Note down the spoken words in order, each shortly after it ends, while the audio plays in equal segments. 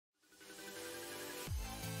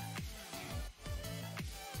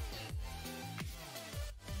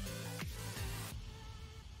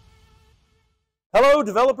Hello,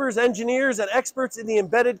 developers, engineers, and experts in the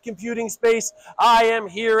embedded computing space. I am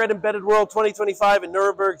here at Embedded World 2025 in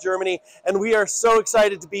Nuremberg, Germany, and we are so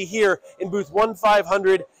excited to be here in booth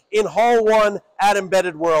 1500 in Hall 1 at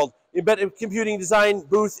Embedded World. The embedded computing design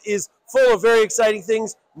booth is full of very exciting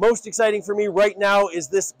things. Most exciting for me right now is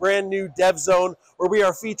this brand new dev zone where we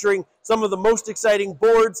are featuring some of the most exciting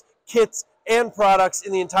boards, kits, and products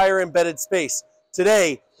in the entire embedded space.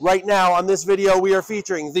 Today, right now on this video, we are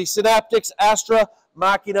featuring the Synaptics Astra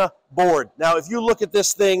Machina board. Now, if you look at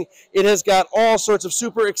this thing, it has got all sorts of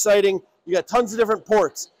super exciting, you got tons of different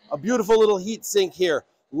ports, a beautiful little heat sink here,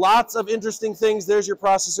 lots of interesting things. There's your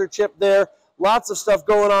processor chip there, lots of stuff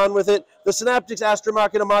going on with it. The Synaptics Astra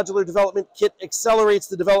Machina modular development kit accelerates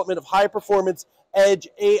the development of high-performance edge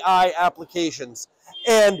AI applications.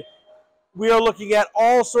 And we are looking at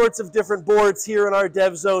all sorts of different boards here in our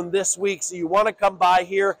dev zone this week, so you want to come by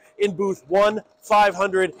here in booth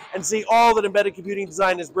 1500 and see all that embedded computing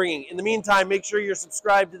design is bringing. In the meantime, make sure you're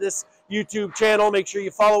subscribed to this YouTube channel. Make sure you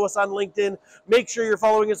follow us on LinkedIn. Make sure you're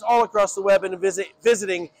following us all across the web and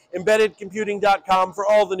visiting embeddedcomputing.com for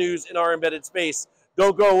all the news in our embedded space.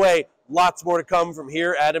 Don't go away. Lots more to come from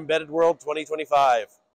here at Embedded World 2025.